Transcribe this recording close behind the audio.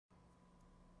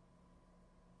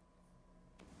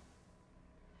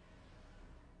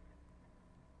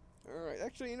Alright,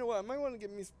 actually, you know what? I might want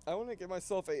to get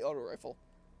myself a auto rifle.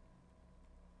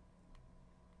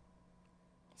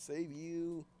 Save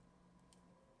you.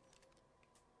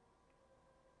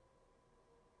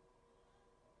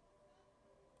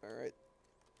 Alright.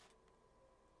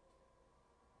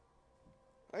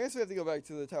 I guess we have to go back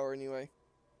to the tower anyway.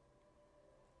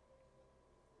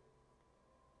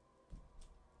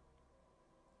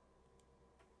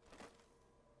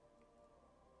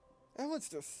 That one's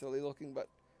just silly looking, but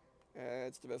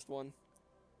it's the best one.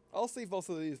 I'll save both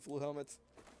of these blue helmets.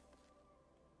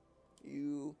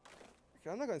 You...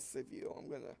 Okay, I'm not gonna save you. I'm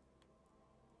gonna...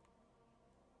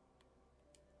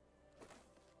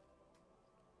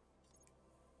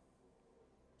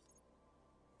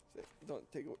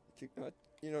 Don't take...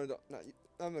 you know,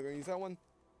 I'm not gonna use that one.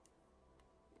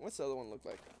 What's the other one look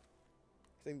like?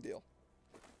 Same deal.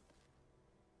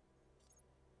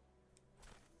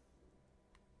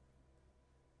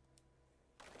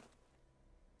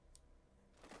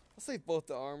 I'll save both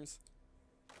the arms.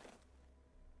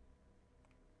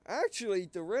 Actually,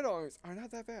 the red arms are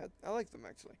not that bad. I like them,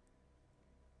 actually.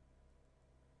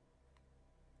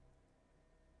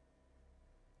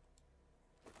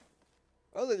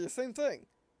 Oh, they're the same thing.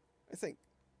 I think.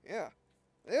 Yeah.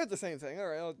 They're the same thing.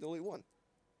 Alright, I'll delete one.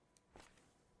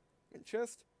 And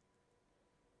chest.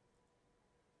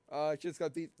 Just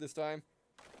got beat this time.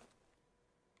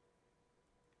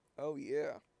 Oh,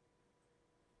 yeah.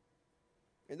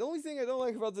 And the only thing I don't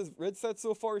like about this red set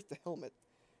so far is the helmet.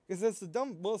 Because it's a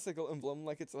dumb motorcycle emblem,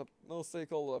 like it's a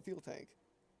motorcycle fuel tank.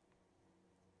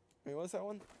 Wait, what's that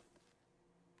one?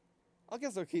 I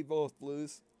guess I'll keep both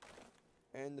blues.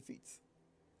 And the feet.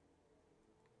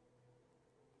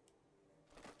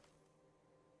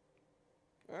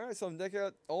 Alright, so I'm decking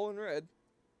out all in red.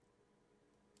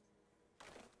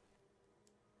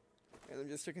 And I'm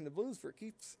just checking the blues for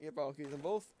keeps. Yep, I'll keep them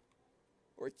both.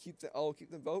 Or I'll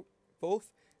keep them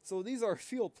both. So these are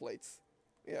field plates.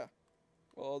 Yeah.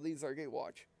 Well, these are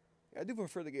Gatewatch. Yeah, I do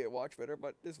prefer the Gatewatch better,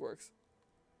 but this works.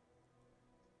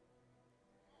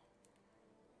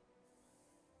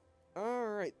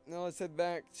 Alright, now let's head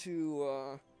back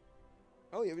to,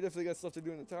 oh yeah, we definitely got stuff to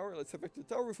do in the tower. Let's head back to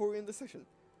the tower before we end the session.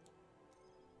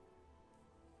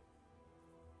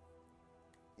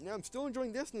 Now, I'm still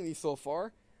enjoying Destiny so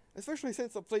far, especially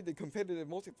since I played the competitive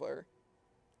multiplayer.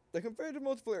 The competitive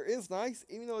multiplayer is nice,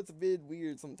 even though it's a bit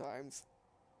weird sometimes.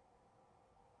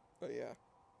 But yeah.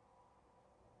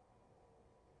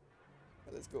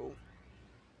 Let's go.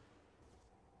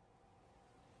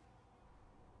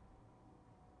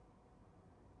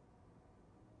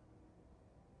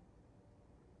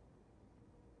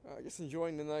 Just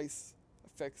enjoying the nice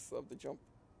effects of the jump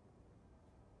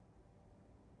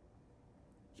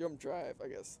drive, I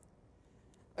guess.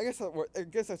 I guess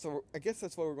that's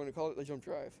what we're going to call it, the jump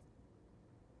drive.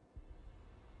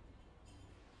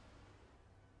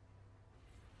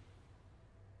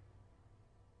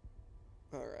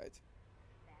 All right.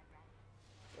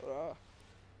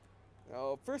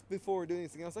 Now, first, before we do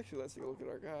anything else, actually, let's take a look at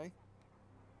our guy.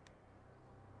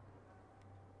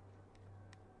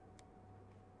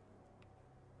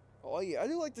 Oh yeah, I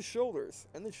do like the shoulders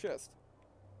and the chest.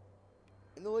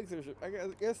 And the legs are, I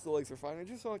guess the legs are fine. I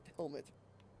just don't like the helmet.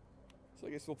 So I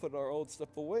guess we'll put our old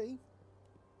stuff away.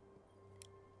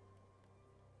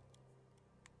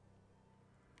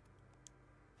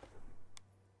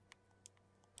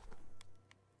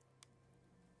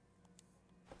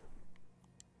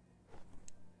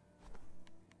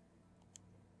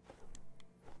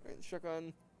 And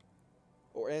shotgun.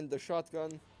 And the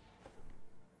shotgun.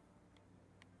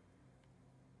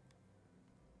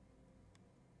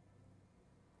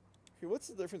 Okay, what's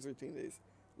the difference between these?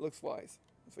 Looks-wise.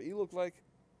 That's what you look like.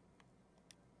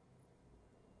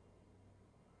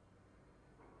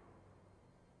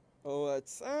 Oh,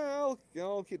 that's... I'll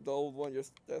keep the old one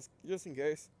just in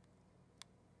case.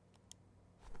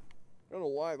 I don't know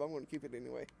why, but I'm going to keep it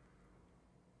anyway.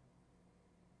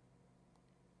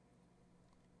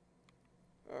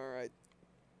 Alright.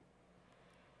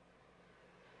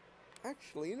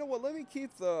 Actually, you know what? Let me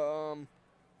keep the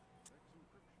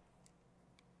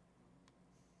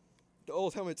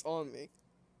old helmet's on me.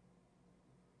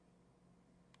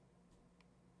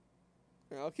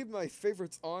 Yeah, I'll keep my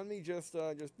favorites on me just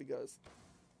because.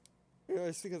 You know,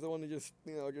 just because I want to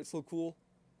just look cool.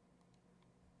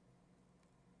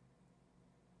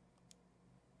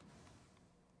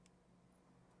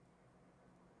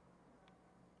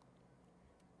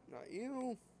 Not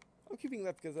you. I'm keeping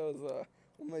that because that was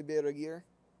one of my better gear.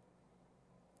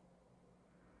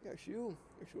 Yeah, you.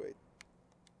 Actually, wait.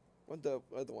 What the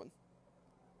other one?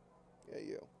 Yeah,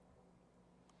 you.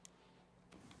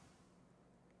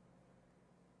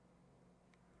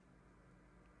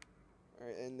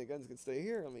 Alright, and the guns can stay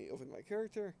here. Let me open my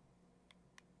character.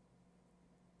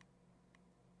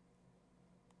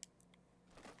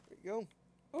 There we go.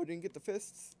 Oh, didn't get the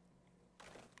fists.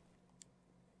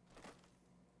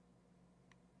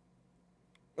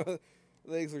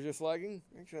 Legs were just lagging.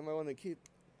 Actually, I might want to keep...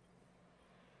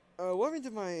 what happened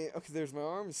to my... Okay, there's my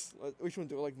arms. Which one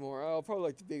do I like more? I'll probably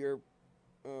like the bigger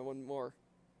one more.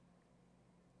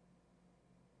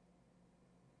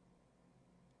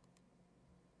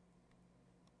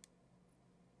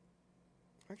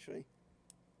 Actually,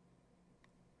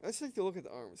 let's take a look at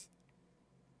the arms.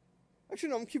 Actually,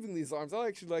 no, I'm keeping these arms. I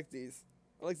actually like these.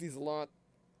 I like these a lot.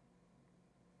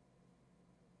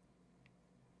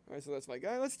 Alright, so that's my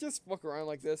guy. Let's just walk around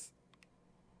like this.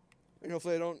 And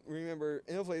hopefully I don't remember,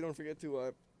 and hopefully I don't forget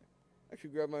to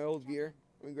actually grab my old gear.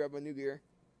 I mean, grab my new gear.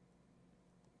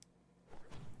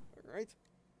 Alright.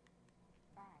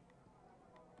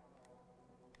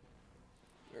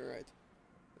 Alright.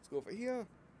 Let's go over here.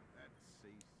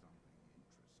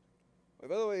 Oh,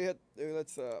 by the way,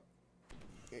 let's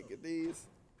get these.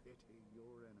 Pity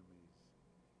your enemies.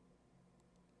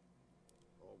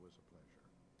 Always a pleasure.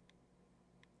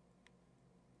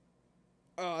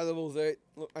 Ah, level 8.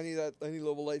 Look, I need that. I need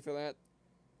level 8 for that.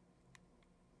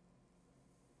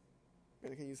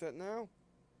 And I can use that now.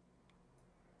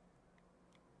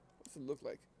 What's it look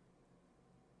like?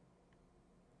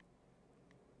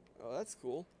 Oh, that's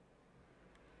cool.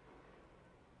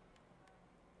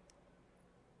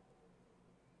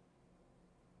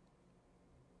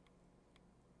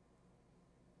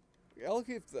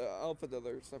 Okay, I'll put the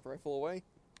other sniper rifle away.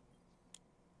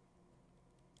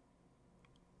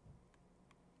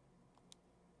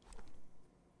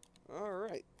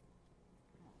 Alright.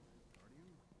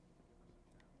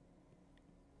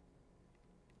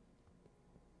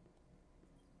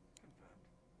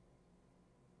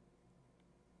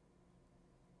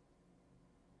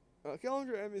 Kill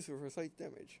 100 enemies for slight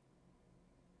damage.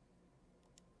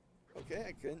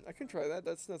 Okay, I can try that.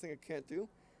 That's nothing I can't do.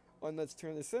 And let's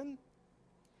turn this in.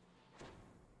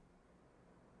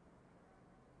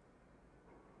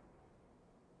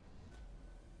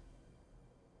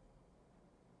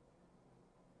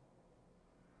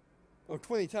 Oh,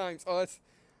 20 times. Oh, that's...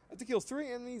 I have to kill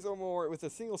 3 enemies or more with a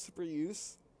single super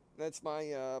use. That's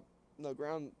my, no,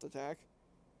 ground attack.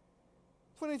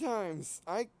 20 times.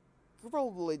 I could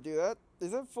probably do that.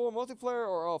 Is that for multiplayer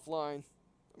or offline?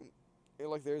 I mean,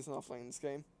 like there is an offline in this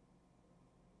game.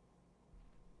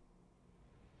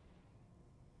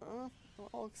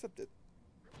 I'll accept it.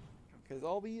 Because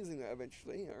I'll be using that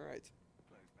eventually. Alright.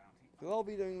 Because I'll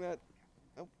be doing that.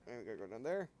 Oh, I gotta go down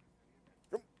there.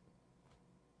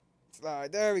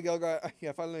 Slide. There we go, guys.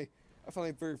 Yeah, I finally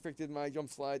perfected my jump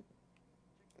slide.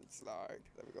 And slide.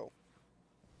 There we go.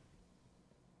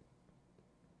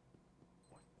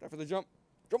 Time for the jump.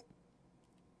 Jump.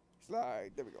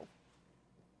 Slide. There we go.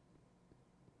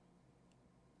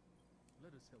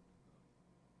 Let us help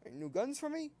you. Any new guns for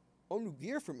me? Oh, new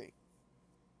gear for me.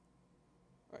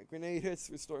 Alright, grenade hits,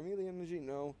 restore melee energy.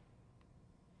 No.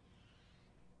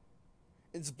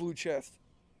 It's blue chest.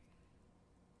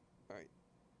 Alright.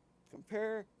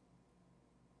 Compare.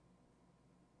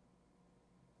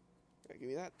 Okay, give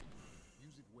me that.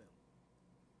 Use it well.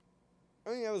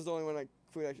 I think that was the only one I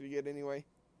could actually get anyway.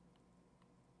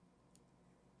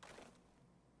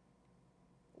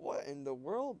 What in the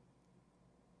world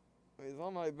is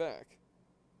on my back?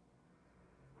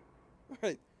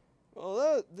 Right.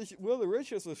 Well, the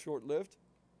riches was short-lived.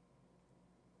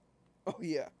 Oh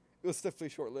yeah, it was definitely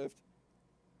short-lived.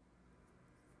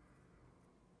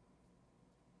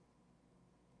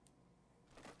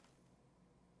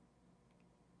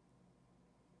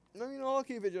 No, you know, I'll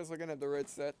keep it just so I can have the red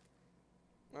set.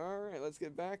 Alright, let's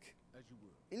get back. As you will.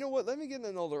 You know what, let me get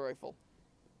an older rifle.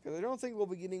 Because I don't think we'll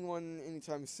be getting one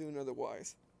anytime soon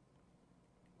otherwise.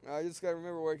 I just gotta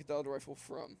remember where I get the older rifle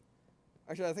from.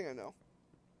 Actually, I think I know.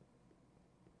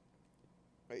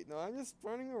 Wait, no, I'm just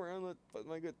running around.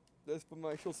 Let's put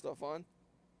my shield stuff on.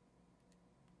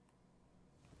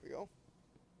 There we go.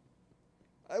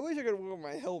 I wish I could wear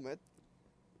my helmet.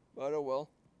 But oh well.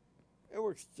 It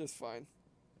works just fine.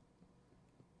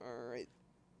 Alright.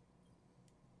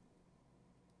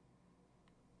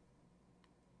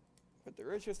 Put the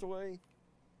red chest away.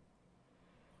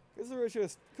 Because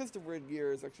the red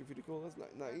gear is actually pretty cool. That's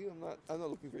not you. I'm not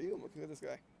looking for you. I'm looking at this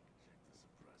guy.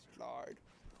 Lord.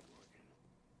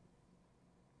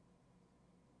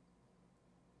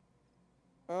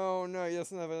 Oh no, he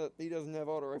doesn't have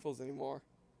auto rifles anymore.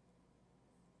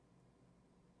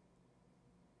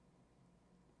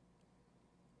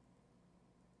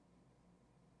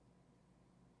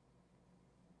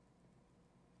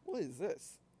 What is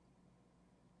this?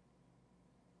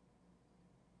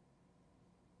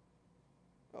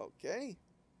 Okay.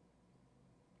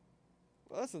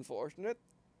 Well, that's unfortunate.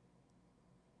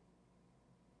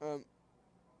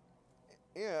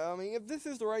 Yeah, I mean, if this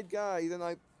is the right guy, then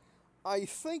I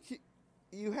think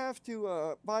you have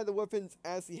to buy the weapons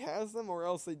as he has them, or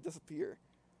else they disappear.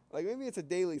 Like, maybe it's a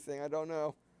daily thing, I don't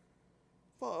know.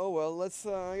 But, oh well, let's,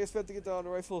 I guess we have to get the auto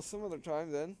rifle some other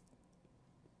time then.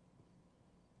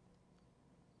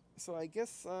 So I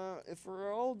guess, if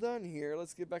we're all done here,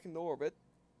 let's get back into orbit.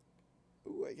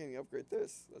 Ooh, I can't upgrade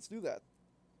this. Let's do that.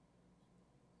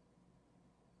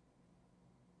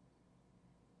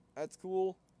 That's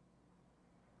cool.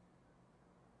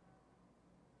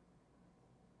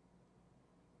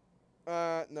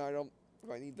 No, I don't.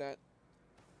 Do I need that?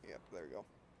 Yep, there we go.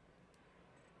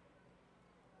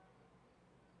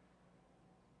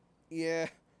 Yeah.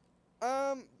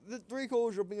 The 3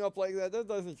 coals jumping up like that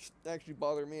doesn't actually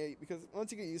bother me, because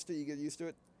once you get used to it, you get used to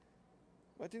it.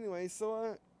 But anyway,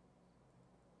 so,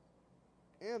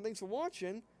 yeah, thanks for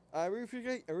watching. I really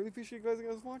appreciate you guys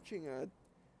watching,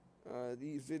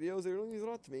 these videos. It really means a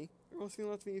lot to me. It also means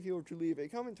a lot to me if you were to leave a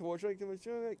comment to watch, like, tell me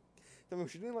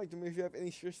what you didn't like, if you have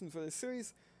any suggestions for this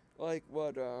series, like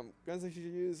what, guns I should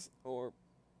use, or,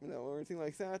 you know, or anything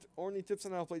like that, or any tips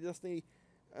on how to play Destiny,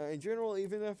 in general,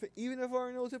 even if there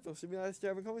are no tips, it should be nice to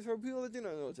have a comments for people that do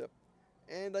not know a tip.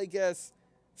 And I guess,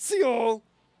 see y'all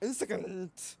in a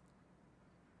second.